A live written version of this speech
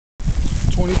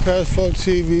20 past 4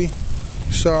 TV.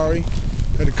 Sorry,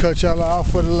 had to cut y'all out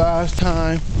for the last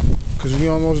time because we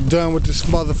almost done with this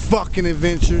motherfucking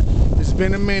adventure. It's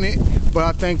been a minute, but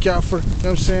I thank y'all for, you know what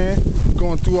I'm saying,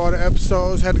 going through all the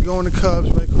episodes. Had to go in the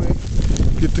Cubs right quick,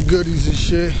 get the goodies and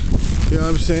shit. You know what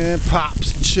I'm saying?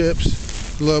 Pops and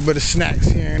chips, a little bit of snacks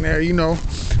here and there. You know,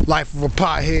 life of a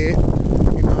pothead.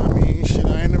 You know what I mean? Shit,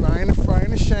 I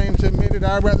ain't ashamed to admit it.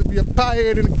 I'd rather be a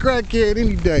pothead than a crackhead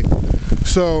any day.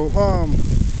 So,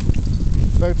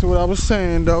 back to what I was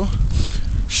saying though.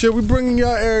 Shit, we bringing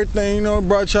y'all everything, you know,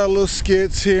 brought y'all little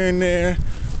skits here and there,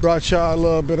 brought y'all a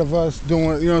little bit of us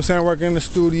doing, you know what I'm saying, working in the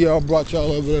studio, brought y'all a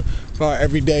little bit of our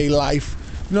everyday life.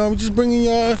 You know, we're just bringing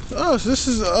y'all us. This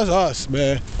is us,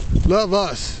 man. Love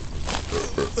us.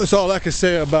 That's all I can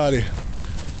say about it.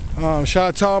 Shout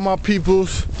out to all my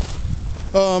peoples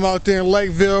out there in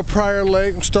Lakeville, Prior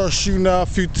Lake. I'm start shooting out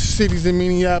a few cities in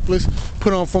Minneapolis,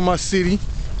 put on for my city.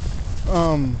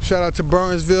 Shout out to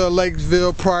Burnsville,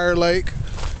 Lakesville, Prior Lake.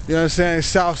 You know what I'm saying?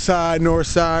 South side, north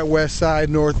side, west side,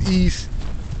 northeast,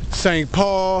 St.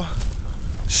 Paul.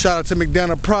 Shout out to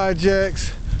McDonough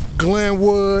Projects,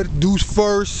 Glenwood, Deuce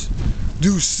First,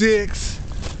 Deuce Six.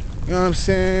 You know what I'm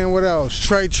saying? What else?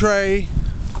 Trey. You know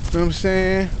what I'm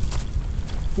saying?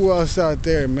 Who else out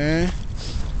there, man?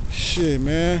 Shit,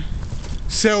 man.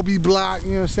 Selby Block, you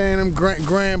know what I'm saying? Them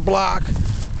Grand Block.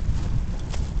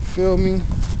 Feel me?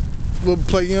 Little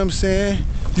play, you know what I'm saying?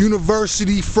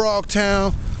 University,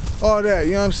 Frogtown, all that,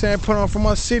 you know what I'm saying? Put on for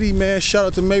my city, man. Shout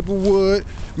out to Maplewood,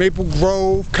 Maple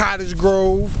Grove, Cottage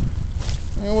Grove.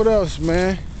 And what else,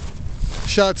 man?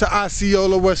 Shout out to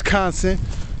Osceola, Wisconsin.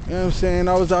 You know what I'm saying?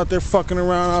 I was out there fucking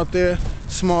around out there,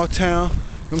 small town. You know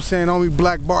what I'm saying? Only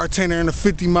black bartender in a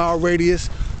 50-mile radius.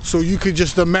 So you could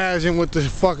just imagine what the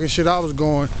fucking shit I was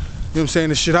going, you know what I'm saying?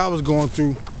 The shit I was going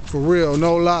through, for real,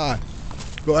 no lie.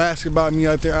 Go ask about me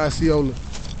out there, Osceola.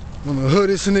 One of the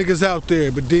hoodest niggas out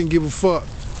there, but didn't give a fuck.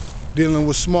 Dealing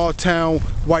with small town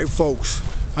white folks.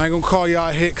 I ain't gonna call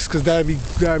y'all hicks, cause that'd be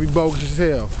bogus as hell.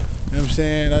 You know what I'm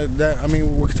saying? I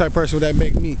mean, what type of person would that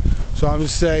make me? So I'm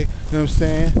just saying, you know what I'm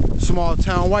saying? Small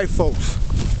town white folks.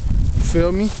 You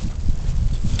feel me?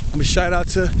 But shout out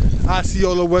to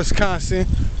Osceola, Wisconsin.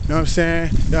 You know what I'm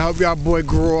saying? I hope y'all boy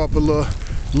grow up a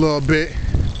little bit.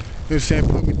 You know what I'm saying?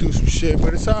 Put me through some shit,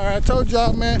 but it's alright. I told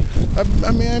y'all, man.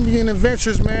 I mean, I'm being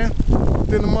adventures, man.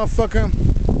 Within the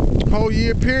motherfucking whole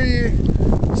year period.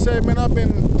 I say, man, I've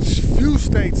been in few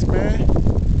states, man.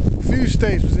 Few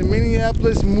states. Was in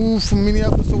Minneapolis, moved from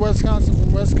Minneapolis to Wisconsin,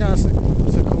 from Wisconsin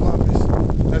to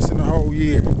Columbus. That's in the whole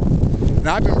year.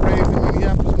 Now, I've been raised in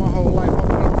Minneapolis my whole life. I'm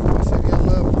from my city. I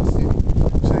love my city.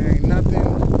 So there ain't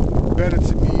nothing better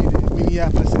to me than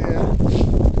Minneapolis air,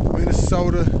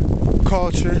 Minnesota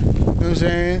culture. You know what I'm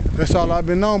saying? That's all I've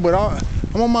been on. But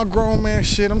I'm on my grown man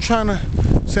shit. I'm trying to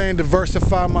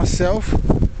diversify myself.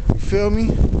 You feel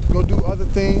me? Go do other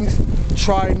things,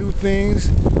 try new things,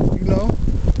 you know.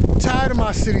 I'm tired of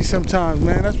my city sometimes,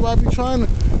 man. That's why I be trying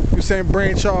to, you know what I'm saying,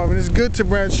 branch off. And it's good to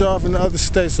branch off in the other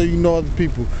states so you know other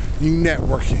people. You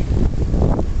networking.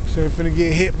 So you're finna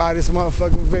get hit by this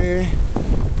motherfucking van,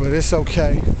 but it's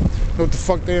okay. What the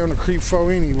fuck they on the creep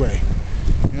for anyway?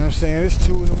 You know what I'm saying? It's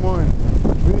 2 in the morning.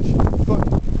 Bitch,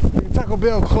 fuck, Taco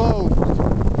Bell closed.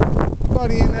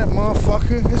 Nobody in that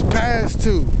motherfucker. It's past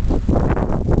 2. You know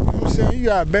what I'm saying? You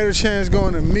got a better chance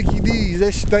going to Mickey D's.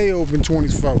 They stay open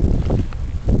 24. You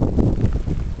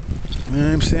know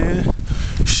what I'm saying?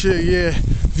 Shit, yeah.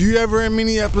 If you ever in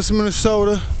Minneapolis,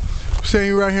 Minnesota, saying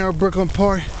you right here in Brooklyn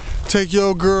Park, take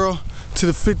your girl to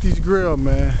the 50s Grill,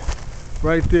 man.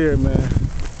 Right there, man.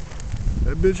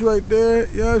 That bitch right there,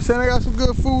 you know what I'm saying? I got some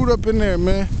good food up in there,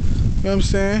 man. You know what I'm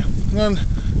saying? Not, you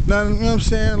know what I'm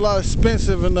saying? A lot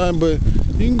expensive and nothing, but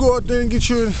you can go out there and get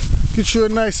you a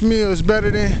nice meal. It's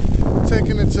better than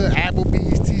taking it to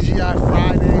Applebee's, TGI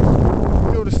Fridays.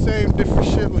 You know, the same different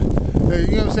shit. You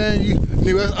know what I'm saying?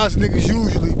 Us niggas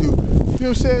usually do. You know what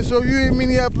I'm saying? So you in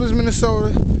Minneapolis,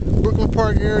 Minnesota, Brooklyn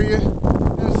Park area, you know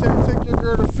what I'm saying? Take your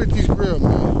girl to 50s Grill,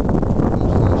 man. You know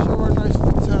what I'm saying? Show her a nice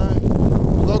good time.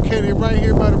 Located right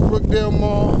here by the Brookdale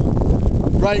Mall,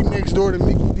 right next door to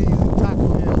Mickey D's and Taco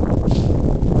Bell.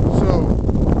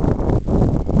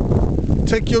 So,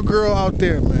 take your girl out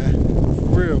there, man.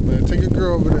 For real, man. Take your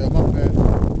girl over there, my man.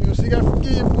 You know, so you gotta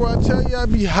forgive you, boy. I tell you, I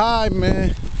be high,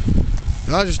 man.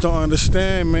 I just don't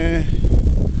understand, man.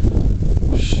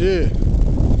 Shit.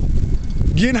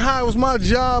 Getting high was my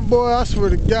job, boy. I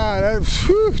swear to God.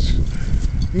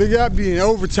 Nigga, I be in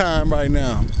overtime right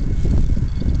now.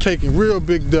 Taking real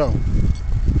big dough.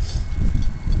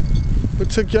 But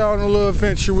took y'all on a little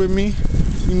adventure with me,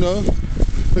 you know.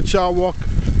 Let y'all walk,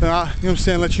 and you know what I'm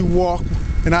saying, let you walk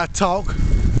and I talk.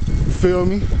 feel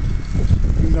me?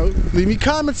 You know, leave me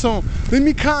comments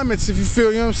if you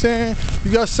feel, you know what I'm saying?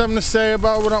 You got something to say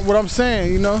about what I'm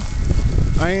saying, you know?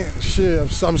 I ain't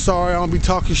shit. I'm sorry I don't be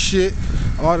talking shit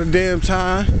all the damn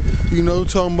time. You know,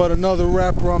 talking about another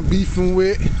rapper I'm beefing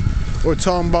with, or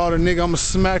talking about a nigga I'ma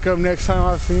smack up next time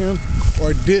I see him,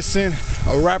 or dissing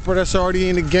a rapper that's already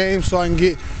in the game so I can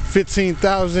get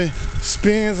 15,000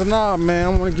 spins. Nah, man, I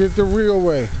wanna get the real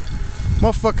way.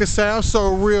 Motherfuckers say I'm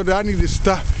so real that I need to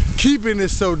stop keeping it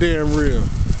so damn real.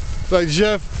 Like,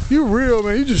 Jeff, you real,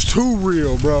 man. You just too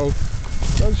real, bro.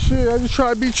 Like, shit, I just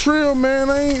try to be trill, man.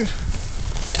 I ain't.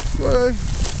 Well,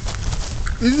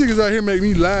 these niggas out here make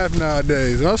me laugh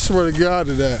nowadays. And I swear to God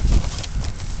to that.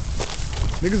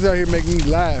 Niggas out here make me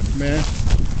laugh, man.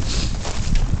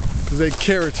 Cause they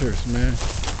characters, man.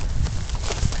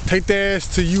 Take their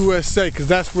ass to USA, cause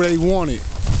that's where they want it.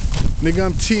 Nigga,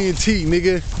 I'm TNT,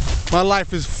 nigga. My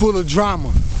life is full of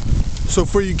drama. So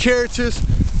for you characters,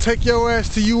 take your ass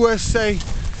to USA,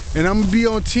 and I'm gonna be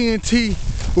on TNT,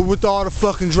 but with all the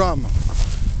fucking drama.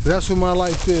 That's what my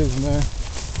life is, man.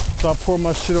 So I pour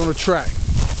my shit on the track.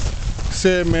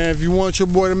 Said, man, if you want your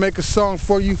boy to make a song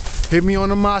for you, hit me on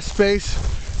the MySpace,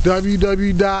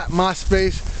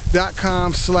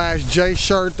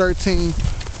 www.myspace.com/JSher13,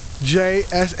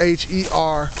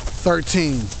 JSHER13.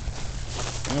 You know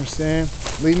what I'm saying?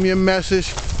 Leave me a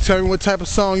message. Tell me what type of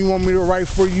song you want me to write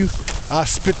for you. I'll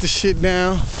spit the shit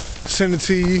down, send it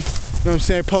to you. You know what I'm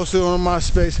saying? Post it on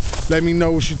MySpace. Let me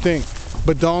know what you think.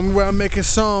 But the only way I'm making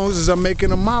songs is I'm making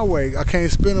them my way. I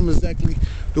can't spin them exactly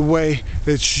the way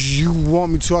that you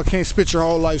want me to. I can't spit your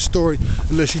whole life story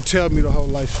unless you tell me the whole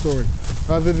life story.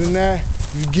 Other than that,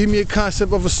 if you give me a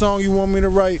concept of a song you want me to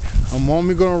write, I'm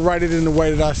only gonna write it in the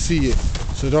way that I see it.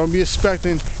 So don't be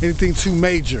expecting anything too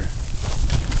major.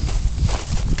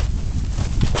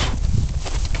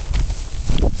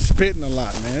 Spitting a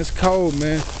lot, man. It's cold,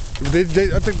 man. I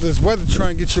think this weather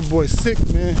trying to get your boy sick,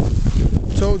 man.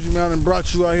 Told you, man, I done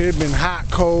brought you out here. It's been hot,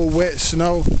 cold, wet,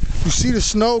 snow. You see the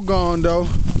snow gone, though.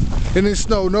 It didn't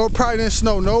snow. No, probably didn't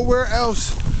snow nowhere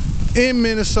else in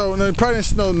Minnesota. No, it probably didn't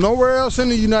snow nowhere else in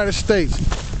the United States.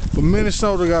 But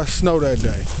Minnesota got snow that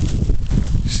day.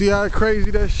 See how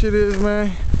crazy that shit is,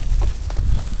 man?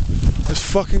 It's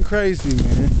fucking crazy,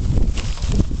 man.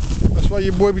 That's why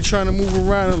your boy be trying to move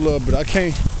around a little bit. I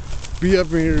can't be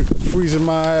up in here freezing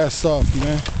my ass off,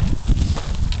 man.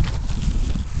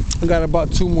 I got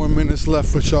about 2 more minutes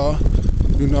left with y'all,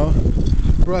 you know.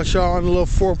 Brought y'all on a little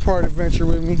 4-part adventure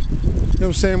with me. You know what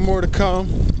I'm saying? More to come.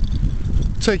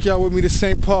 Take y'all with me to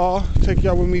St. Paul. Take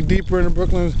y'all with me deeper in the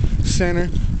Brooklyn Center. You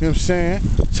know what I'm saying?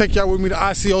 Take y'all with me to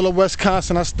Osceola,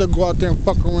 Wisconsin. I still go out there and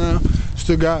fuck around.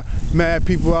 Still got mad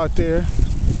people out there.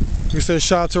 Like I said,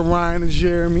 shout out to Ryan and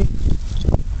Jeremy,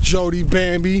 Jody,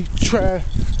 Bambi, Travis.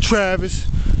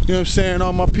 You know what I'm saying?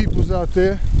 All my peoples out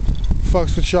there.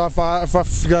 Fucks with y'all. If I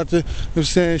forgot to, you know what I'm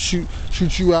saying,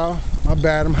 shoot you out, my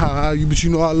bad, I'm high, but you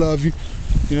know I love you.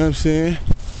 You know what I'm saying?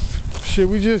 Shit,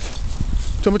 I'm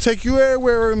gonna take you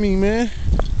everywhere with me, man.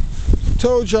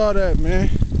 Told y'all that, man.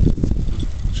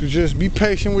 So just be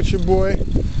patient with your boy.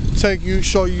 Take you,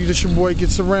 show you that your boy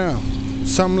gets around.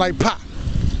 Something like pop.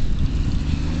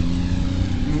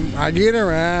 I get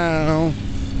around.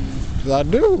 'Cause I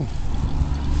do. You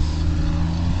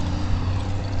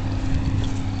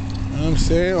know what I'm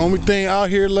saying? Only thing out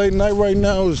here late night right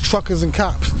now is truckers and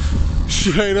cops.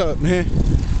 Straight up, man.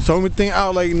 It's the only thing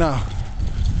out late now.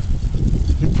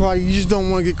 You just don't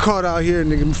want to get caught out here,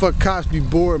 nigga. Fuck, cops be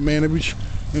bored, man. They be, you know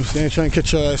what I'm saying, trying to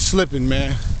catch your ass slipping,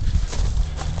 man.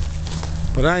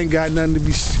 But I ain't got nothing to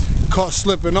be caught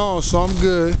slipping on, so I'm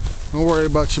good. Don't worry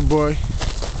about your boy.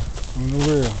 On the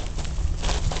real.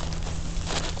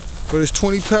 But it's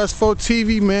 20 past 4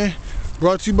 TV, man.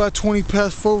 Brought to you by 20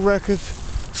 past 4 Records.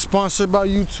 Sponsored by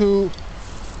YouTube.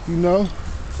 You know,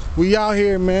 we out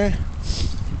here, man.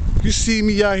 You see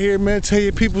me out here, man. Tell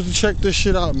your people to check this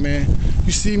shit out, man.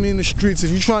 You see me in the streets.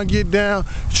 If you trying to get down,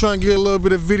 you trying to get a little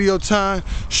bit of video time,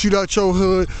 shoot out your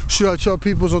hood, shoot out your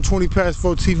peoples on 20 past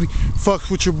 4 TV. Fuck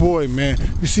with your boy, man.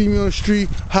 You see me on the street,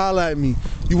 holla at me.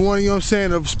 You want, you know what I'm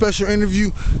saying, a special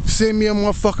interview, send me a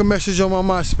motherfucking message on my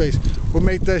MySpace. We'll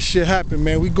make that shit happen,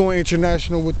 man. We going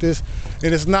international with this,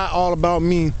 and it's not all about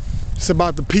me. It's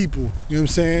about the people, you know what I'm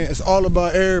saying? It's all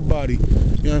about everybody, you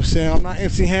know what I'm saying? I'm not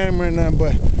MC Hammer or nothing,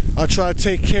 but I try to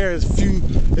take care of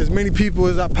as many people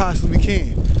as I possibly can,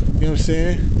 you know what I'm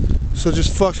saying? So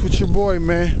just fucks with your boy,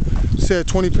 man. Said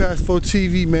 20 past 4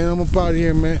 TV, man. I'm up out of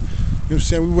here, man. You know what I'm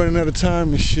saying? We running out of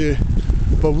time and shit.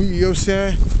 But we, you know what I'm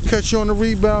saying? Catch you on the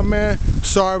rebound, man.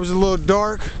 Sorry it was a little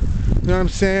dark, you know what I'm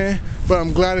saying? But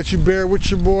I'm glad that you bear with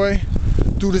your boy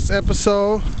through this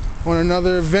episode. on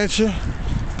another adventure.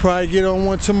 Probably get on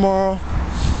one tomorrow.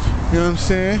 You know what I'm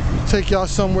saying? Take y'all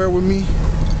somewhere with me.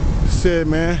 Said,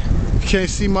 man, you can't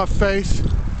see my face.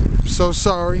 I'm so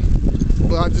sorry.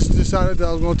 But I just decided that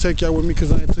I was gonna take y'all with me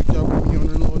because I ain't took y'all with me on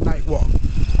a little night walk.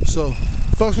 So,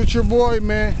 fucks with your boy,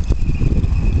 man.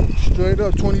 Straight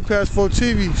up, 20 past 4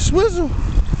 TV. Swizzle.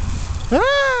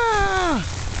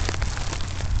 Ah!